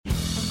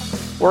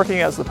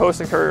Working as the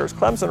Post-and-Courier's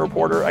Clemson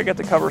reporter, I get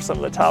to cover some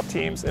of the top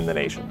teams in the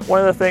nation.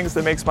 One of the things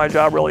that makes my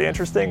job really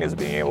interesting is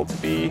being able to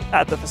be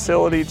at the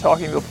facility,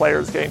 talking to the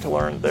players, getting to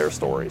learn their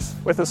stories.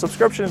 With a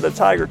subscription to the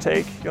Tiger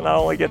Take, you'll not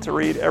only get to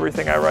read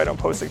everything I write on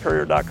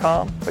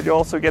postandcourier.com, but you'll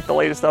also get the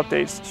latest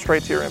updates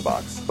straight to your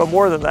inbox. But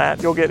more than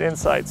that, you'll get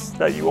insights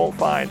that you won't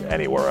find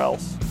anywhere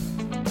else.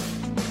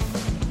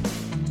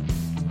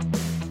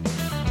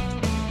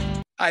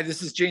 Hi,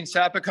 this is Gene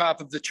Sapikoff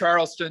of the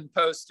Charleston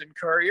Post and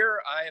Courier.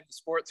 I am the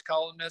sports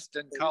columnist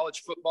and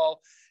college football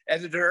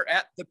editor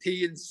at the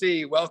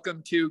P&C.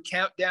 Welcome to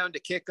Countdown to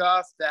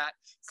Kickoff, that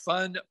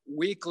fun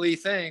weekly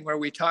thing where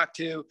we talk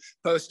to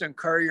Post and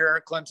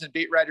Courier Clemson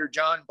beat writer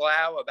John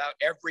Blau about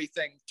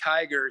everything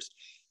Tigers.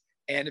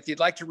 And if you'd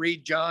like to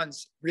read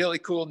John's really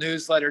cool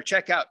newsletter,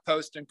 check out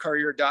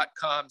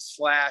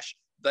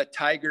postandcourier.com/the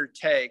Tiger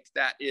Take.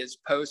 That is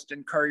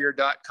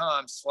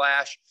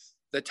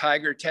postandcourier.com/the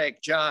Tiger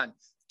Take. John,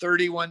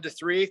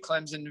 31-3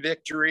 Clemson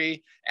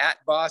victory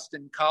at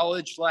Boston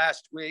College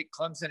last week.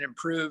 Clemson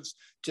improves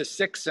to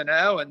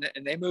 6-0, and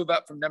they move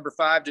up from number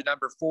 5 to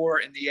number 4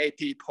 in the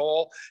AP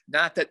poll.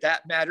 Not that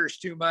that matters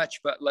too much,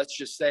 but let's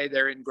just say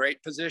they're in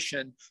great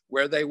position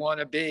where they want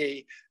to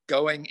be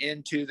going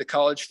into the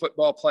college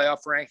football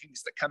playoff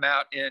rankings that come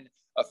out in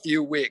a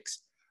few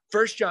weeks.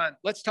 First, John,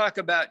 let's talk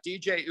about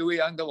DJ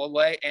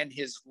Uiagalelei and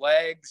his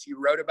legs.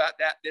 You wrote about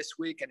that this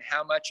week and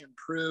how much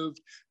improved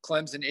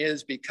Clemson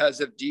is because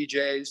of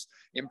DJ's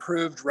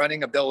improved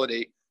running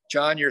ability.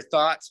 John, your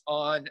thoughts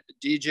on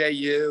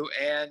DJU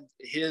and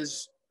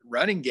his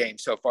running game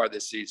so far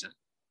this season?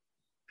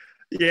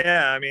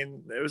 Yeah, I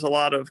mean, there was a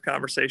lot of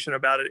conversation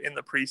about it in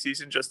the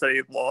preseason, just that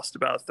he lost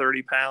about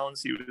 30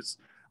 pounds. He was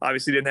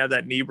obviously didn't have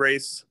that knee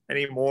brace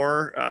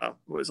anymore,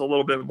 was a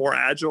little bit more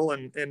agile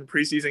in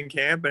preseason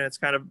camp, and it's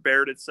kind of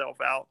bared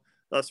itself out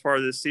thus far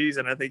this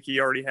season. I think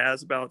he already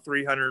has about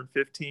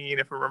 315,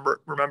 if I'm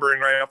remembering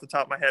right off the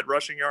top of my head,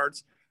 rushing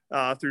yards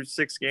through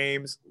 6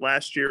 games.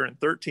 Last year in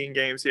 13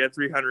 games, he had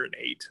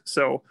 308.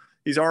 So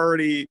he's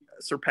already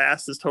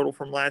surpassed his total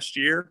from last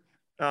year.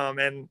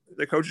 And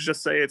the coaches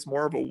just say it's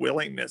more of a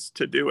willingness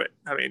to do it.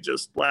 I mean,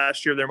 just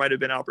last year, there might have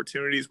been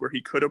opportunities where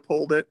he could have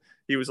pulled it.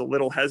 He was a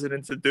little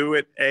hesitant to do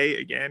it,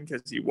 again,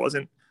 because he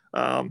wasn't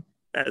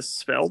as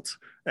svelte,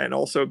 and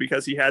also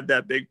because he had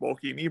that big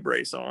bulky knee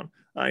brace on.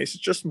 He's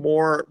just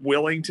more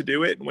willing to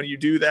do it. And when you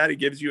do that, it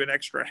gives you an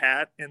extra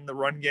hat in the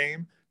run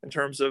game in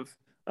terms of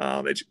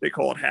they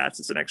call it hats.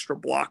 It's an extra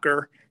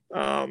blocker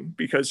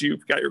because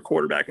you've got your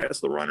quarterback as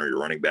the runner, your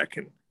running back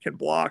can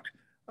block.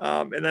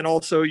 And then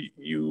also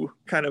you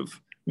kind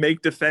of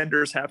make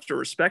defenders have to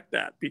respect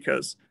that,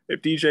 because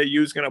if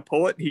DJU is going to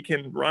pull it, he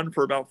can run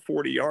for about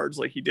 40 yards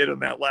like he did on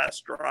that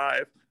last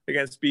drive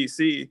against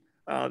BC.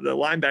 The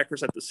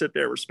linebackers have to sit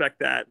there, respect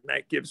that, and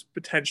that gives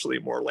potentially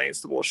more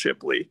lanes to Will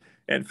Shipley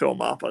and Phil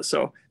Maffa.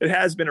 So it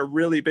has been a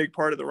really big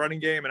part of the running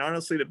game, and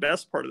honestly the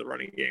best part of the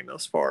running game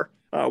thus far,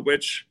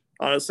 which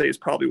honestly is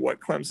probably what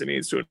Clemson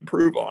needs to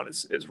improve on,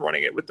 is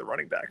running it with the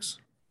running backs.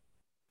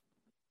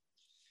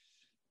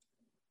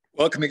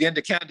 Welcome again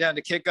to Countdown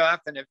to Kickoff.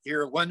 And if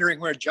you're wondering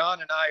where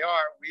John and I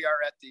are, we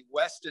are at the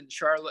Westin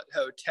Charlotte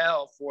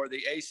Hotel for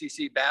the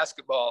ACC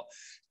basketball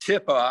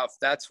tip-off.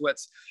 That's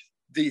what's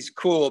these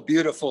cool,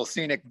 beautiful,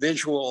 scenic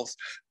visuals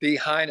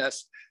behind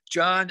us.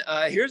 John,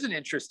 here's an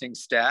interesting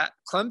stat.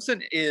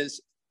 Clemson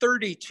is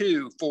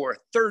 32 for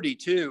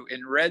 32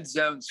 in red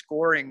zone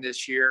scoring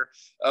this year,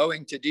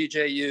 owing to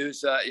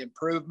DJU's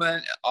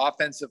improvement,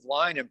 offensive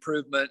line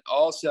improvement.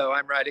 Also,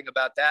 I'm writing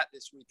about that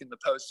this week in the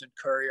Post and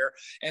Courier.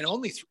 And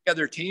only 3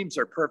 other teams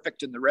are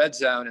perfect in the red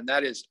zone, and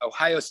that is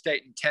Ohio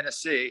State and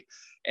Tennessee.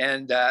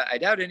 And I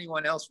doubt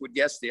anyone else would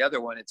guess the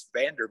other one. It's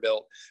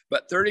Vanderbilt.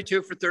 But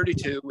 32 for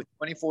 32 with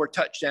 24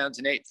 touchdowns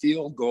and 8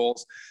 field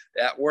goals.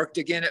 That worked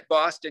again at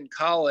Boston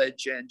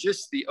College. And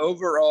just the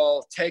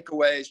overall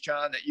takeaways,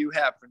 John, that you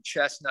have from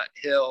Chestnut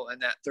Hill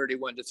and that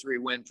 31-3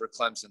 win for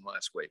Clemson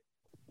last week.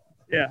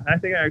 Yeah, I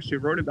think I actually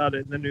wrote about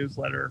it in the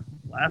newsletter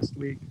last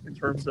week in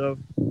terms of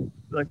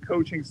the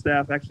coaching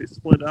staff actually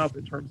split up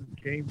in terms of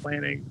game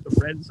planning, the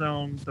red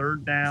zone,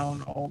 third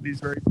down, all these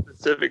very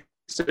specific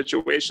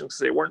situations, because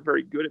they weren't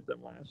very good at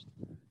them last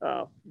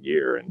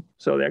year. And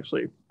so they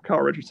actually, Kyle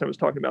Richardson was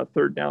talking about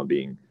third down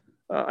being,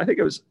 I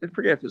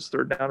forget if it was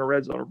third down or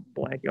red zone, or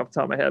blanking off the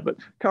top of my head, but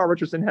Kyle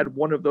Richardson had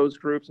one of those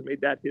groups and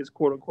made that his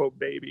quote unquote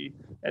baby.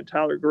 And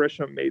Tyler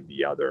Grisham made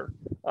the other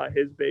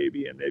his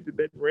baby. And they've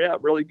been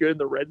really good in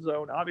the red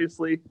zone.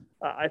 Obviously,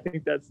 I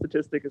think that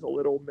statistic is a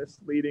little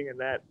misleading in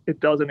that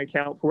it doesn't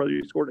account for whether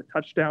you scored a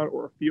touchdown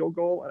or a field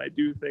goal. And I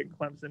do think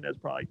Clemson has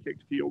probably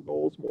kicked field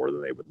goals more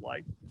than they would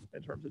like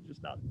in terms of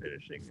just not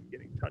finishing and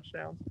getting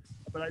touchdowns.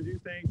 But I do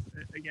think,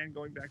 again,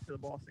 going back to the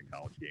Boston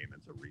College game,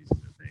 it's a reason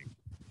to think.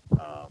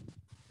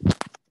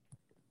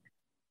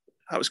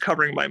 I was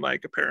covering my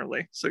mic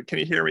apparently, so can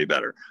you hear me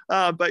better?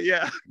 But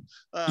yeah.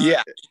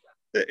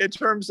 In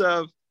terms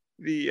of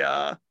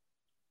the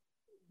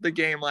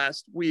game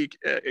last week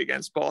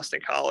against Boston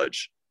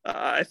College,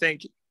 I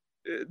think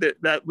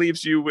that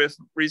leaves you with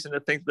reason to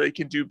think they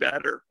can do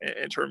better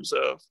in terms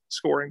of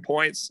scoring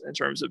points, in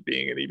terms of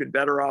being an even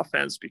better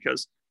offense,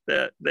 because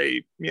that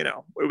they,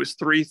 it was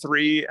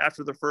 3-3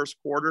 after the first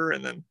quarter.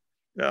 And then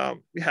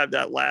we had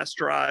that last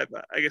drive.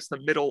 I guess the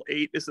middle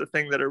 8 is the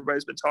thing that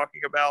everybody's been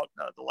talking about,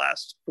 the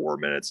last 4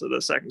 minutes of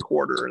the second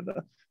quarter and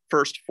the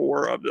first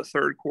 4 of the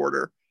third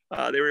quarter.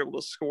 They were able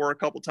to score a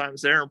couple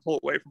times there and pull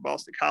away from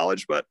Boston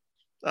College, but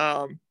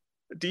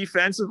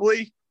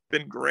defensively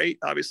been great.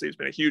 Obviously, it's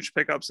been a huge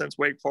pickup since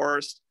Wake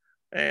Forest,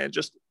 and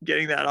just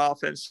getting that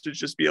offense to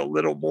just be a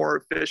little more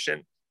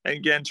efficient and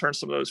again turn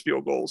some of those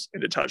field goals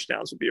into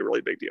touchdowns would be a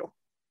really big deal.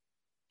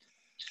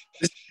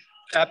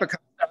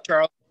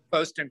 Charles,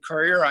 Post and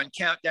Courier on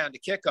Countdown to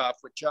Kickoff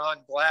with John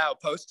Blau,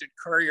 Post and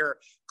Courier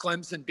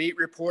Clemson beat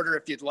reporter.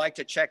 If you'd like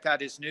to check out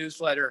his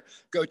newsletter,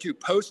 go to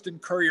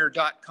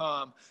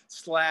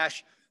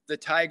postandcourier.com/the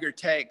Tiger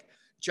Take.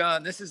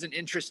 John, this is an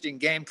interesting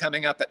game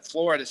coming up at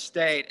Florida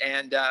State.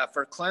 And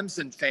for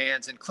Clemson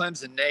fans and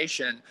Clemson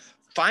Nation,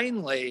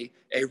 finally,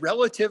 a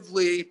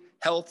relatively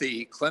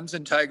healthy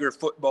Clemson Tiger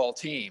football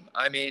team.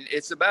 I mean,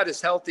 it's about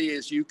as healthy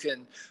as you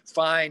can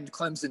find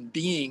Clemson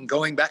being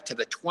going back to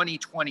the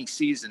 2020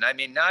 season. I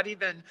mean, not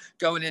even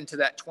going into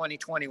that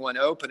 2021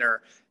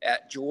 opener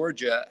at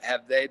Georgia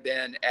have they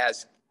been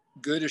as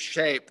good a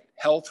shape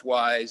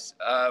health-wise.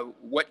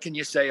 What can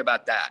you say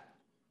about that?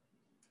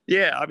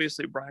 Yeah,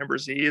 obviously Brian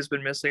Brzee has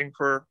been missing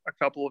for a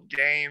couple of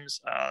games.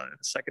 In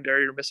the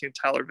secondary, you're missing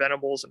Tyler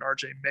Venables and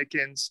RJ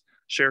Mickens.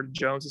 Sheridan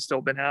Jones has still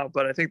been out,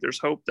 but I think there's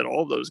hope that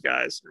all of those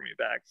guys are going to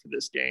be back for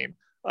this game.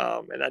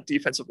 And that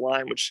defensive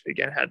line, which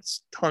again had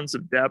tons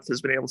of depth,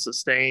 has been able to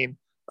sustain,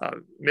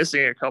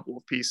 missing a couple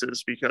of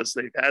pieces because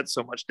they've had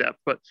so much depth.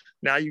 But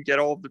now you get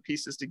all of the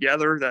pieces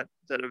together, that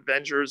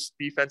Avengers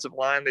defensive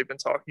line they've been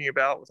talking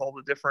about with all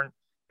the different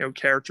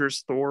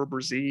characters, Thor,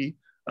 Brzee,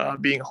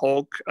 being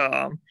Hulk.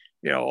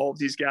 All of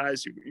these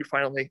guys you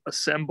finally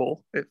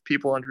assemble. If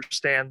people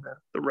understand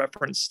the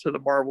reference to the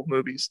Marvel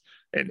movies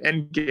and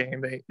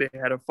Endgame, they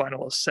had a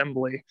final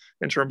assembly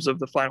in terms of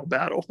the final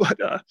battle. But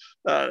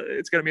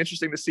it's going to be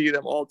interesting to see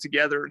them all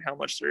together and how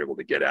much they're able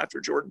to get after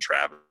Jordan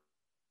Travis.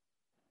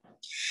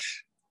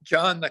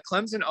 John, the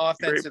Clemson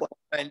offensive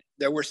line,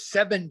 there were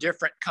 7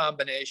 different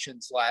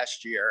combinations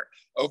last year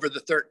over the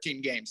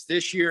 13 games.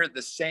 This year,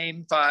 the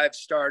same 5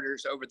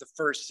 starters over the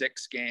first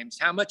 6 games.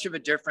 How much of a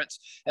difference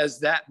has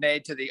that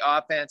made to the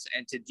offense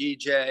and to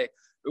DJ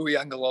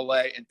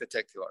Uiagalelei in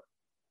particular?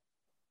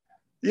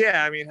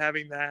 Yeah, I mean,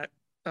 having that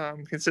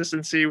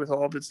consistency with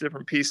all of its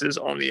different pieces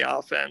on the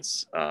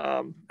offense,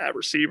 at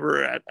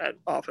receiver, at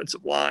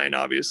offensive line,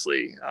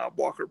 obviously.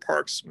 Walker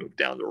Parks moved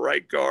down to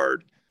right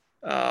guard.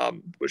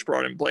 Which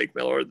brought in Blake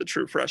Miller, the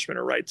true freshman,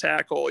 at right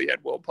tackle. You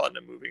had Will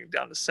Putnam moving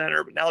down to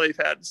center, but now they've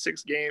had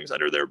 6 games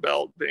under their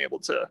belt, being able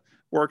to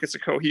work as a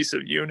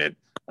cohesive unit.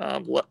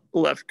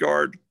 Left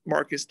guard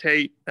Marcus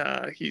Tate,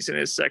 he's in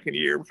his second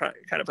year, kind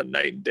of a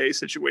night and day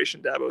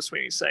situation, Dabo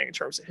Sweeney's saying, in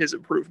terms of his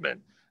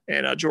improvement.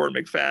 And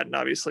Jordan McFadden,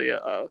 obviously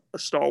a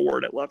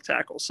stalwart at left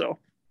tackle. So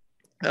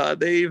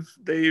they've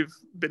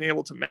been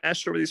able to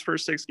mesh over these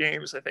first 6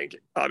 games. I think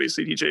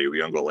obviously DJ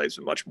Uiagalelei has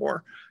been much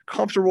more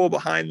comfortable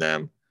behind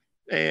them.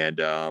 And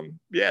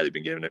they've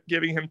been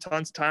giving him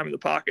tons of time in the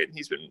pocket, and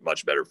he's been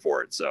much better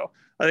for it. So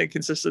I think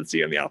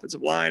consistency on the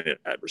offensive line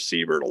at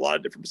receiver at a lot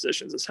of different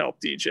positions has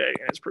helped DJ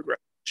and his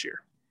progression this year.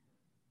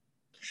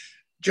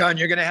 John,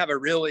 you're going to have a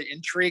really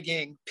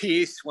intriguing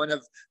piece, one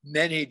of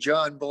many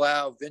John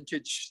Blau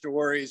vintage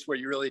stories where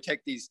you really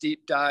take these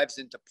deep dives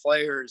into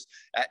players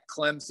at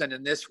Clemson.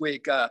 And this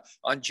week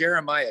on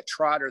Jeremiah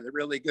Trotter, the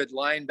really good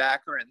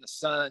linebacker and the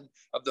son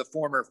of the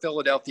former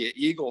Philadelphia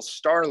Eagles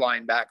star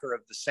linebacker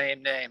of the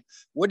same name.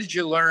 What did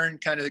you learn?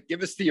 Kind of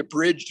give us the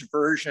abridged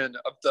version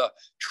of the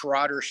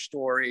Trotter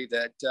story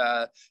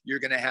that you're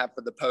going to have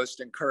for the Post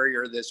and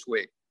Courier this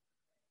week.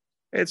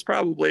 It's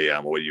probably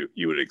what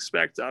you would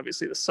expect.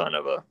 Obviously, the son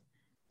of a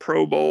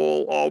Pro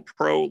Bowl,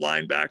 all-pro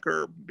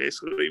linebacker,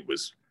 basically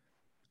was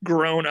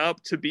grown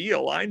up to be a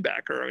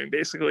linebacker. I mean,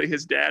 basically,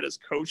 his dad has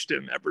coached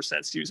him ever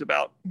since he was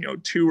about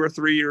 2 or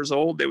 3 years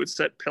old. They would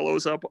set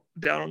pillows up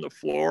down on the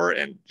floor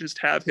and just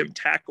have him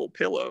tackle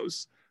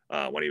pillows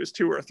when he was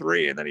 2 or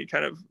 3, and then he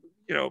kind of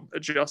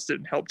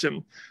adjusted and helped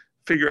him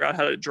figure out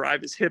how to drive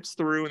his hips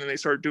through. And then they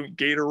started doing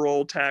gator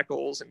roll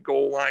tackles and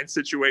goal line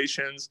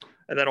situations.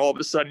 And then all of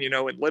a sudden, in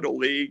Little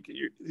League,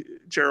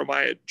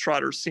 Jeremiah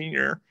Trotter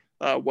Sr.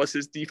 Was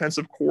his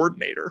defensive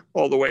coordinator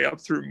all the way up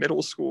through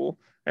middle school,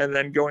 and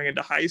then going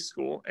into high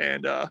school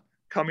and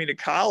coming to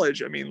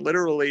college. I mean,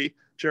 literally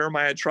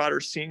Jeremiah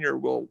Trotter Sr.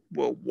 will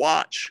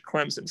watch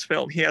Clemson's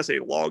film. He has a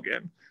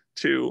login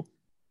to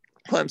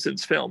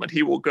Clemson's film, and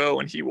he will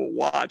go and he will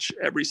watch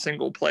every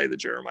single play that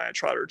Jeremiah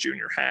Trotter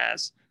Jr.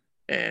 has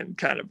and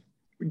kind of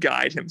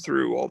guide him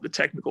through all the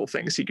technical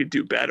things he could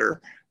do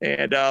better.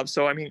 And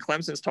so, I mean,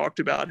 Clemson's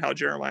talked about how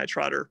Jeremiah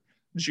Trotter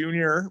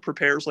Jr.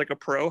 prepares like a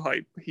pro. How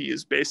he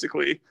is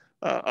basically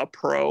a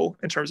pro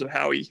in terms of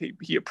how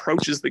he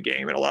approaches the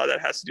game. And a lot of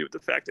that has to do with the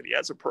fact that he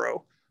has a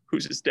pro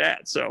who's his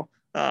dad. So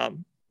I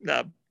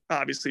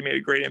obviously made a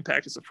great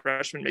impact as a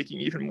freshman, making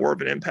even more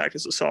of an impact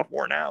as a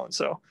sophomore now. And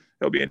so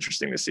it'll be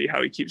interesting to see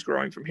how he keeps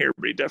growing from here,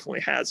 but he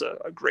definitely has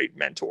a great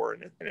mentor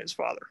in his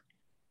father.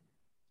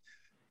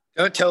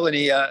 Don't tell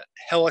any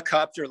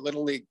helicopter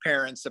Little League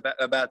parents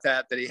about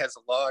that he has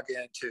a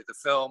login to the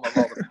film of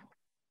all the,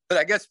 but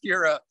I guess if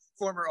you're a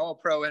former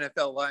All-Pro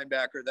NFL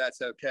linebacker,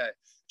 that's okay.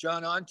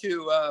 John, on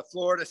to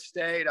Florida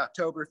State,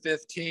 October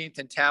 15th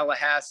in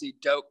Tallahassee,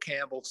 Doak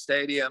Campbell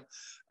Stadium.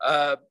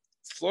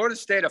 Florida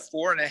State, a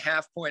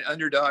 4.5-point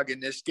underdog in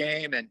this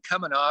game, and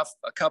coming off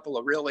a couple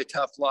of really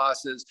tough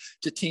losses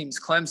to teams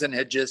Clemson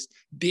had just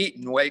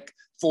beaten, Wake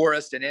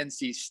Forest and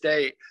NC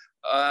State.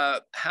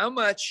 How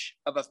much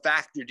of a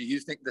factor do you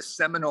think the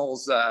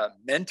Seminoles'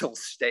 mental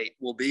state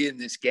will be in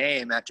this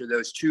game after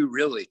those two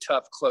really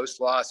tough, close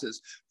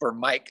losses for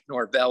Mike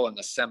Norvell and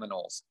the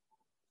Seminoles?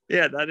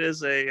 Yeah, that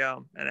is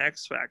an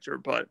X factor.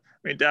 But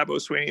I mean, Dabo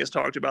Swinney has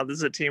talked about this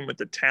is a team with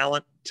the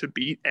talent to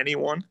beat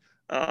anyone.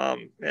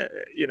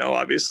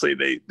 Obviously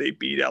they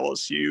beat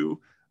LSU.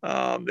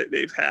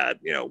 They've had,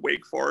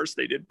 Wake Forest.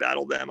 They did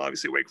battle them.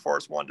 Obviously, Wake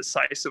Forest won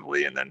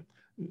decisively, and then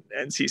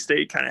NC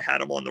State kind of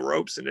had them on the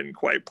ropes and didn't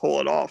quite pull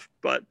it off.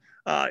 But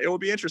it will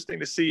be interesting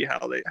to see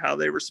how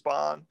they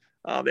respond.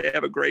 They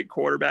have a great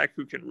quarterback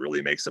who can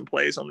really make some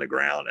plays on the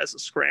ground as a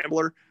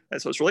scrambler.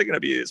 And so it's really going to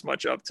be as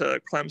much up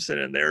to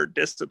Clemson and their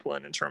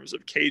discipline in terms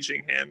of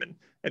caging him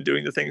and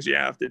doing the things you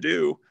have to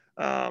do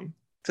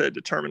to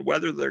determine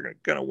whether they're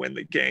going to win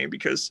the game.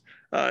 Because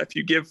if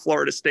you give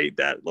Florida State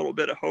that little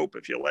bit of hope,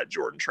 if you let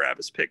Jordan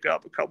Travis pick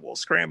up a couple of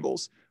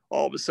scrambles,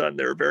 all of a sudden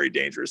they're a very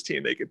dangerous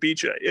team. They could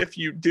beat you. If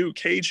you do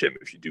cage him,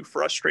 if you do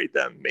frustrate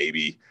them,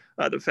 maybe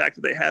the fact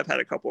that they have had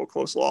a couple of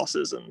close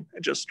losses and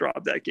just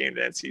dropped that game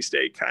to NC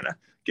State kind of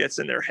gets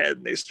in their head,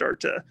 and they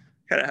start to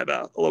kind of have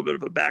a little bit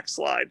of a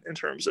backslide in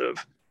terms of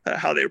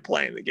how they're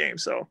playing the game.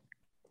 So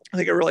I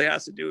think it really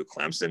has to do with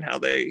Clemson, how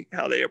they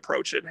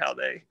approach it, how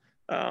they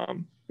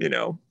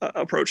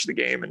approach the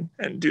game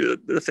and do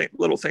the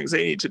little things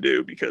they need to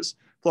do, because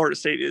Florida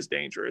State is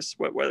dangerous.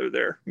 Whether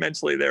they're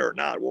mentally there or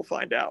not, we'll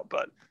find out.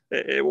 But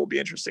it will be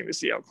interesting to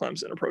see how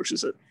Clemson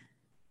approaches it.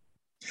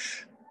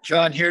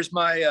 John, here's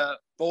my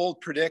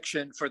bold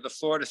prediction for the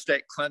Florida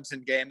State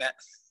Clemson game.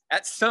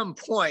 At some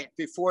point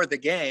before the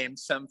game,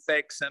 some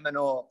fake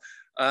Seminole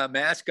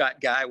mascot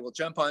guy will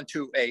jump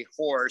onto a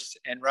horse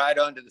and ride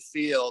onto the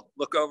field,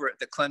 look over at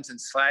the Clemson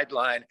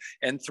sideline,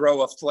 and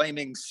throw a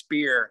flaming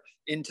spear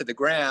into the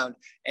ground.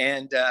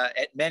 And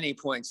at many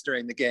points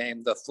during the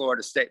game, the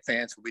Florida State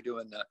fans will be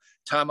doing the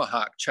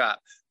tomahawk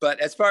chop. But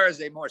as far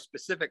as a more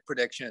specific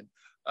prediction,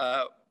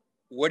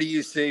 what do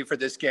you see for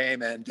this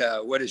game, and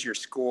what is your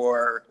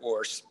score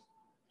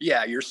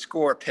your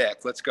score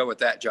pick? Let's go with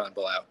that, John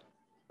Blau.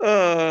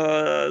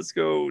 Let's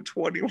go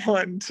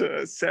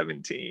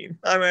 21-17.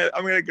 I'm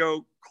gonna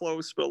go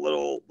close, but a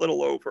little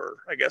over,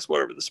 I guess,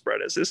 whatever the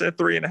spread is. Isn't it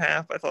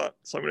 3.5? I thought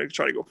so. I'm gonna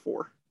try to go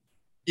 4.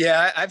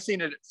 Yeah, I've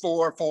seen it at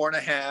 4,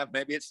 4.5.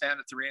 Maybe it's down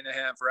to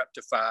 3.5 or up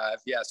to 5.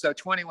 Yeah, so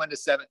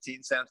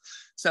 21-17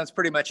 sounds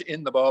pretty much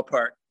in the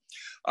ballpark.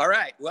 All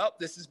right. Well,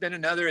 this has been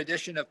another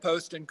edition of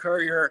Post and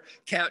Courier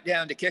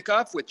Countdown to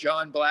Kickoff with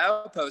John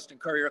Blau, Post and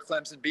Courier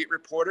Clemson beat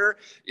reporter.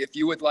 If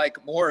you would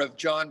like more of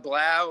John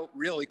Blau,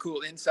 really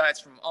cool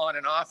insights from on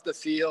and off the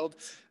field,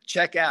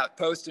 check out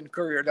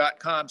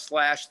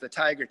postandcourier.com/the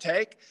Tiger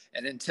Take.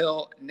 And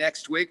until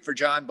next week, for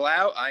John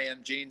Blau, I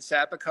am Gene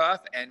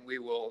Sapikoff, and we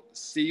will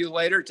see you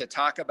later to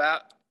talk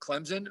about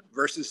Clemson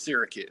versus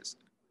Syracuse.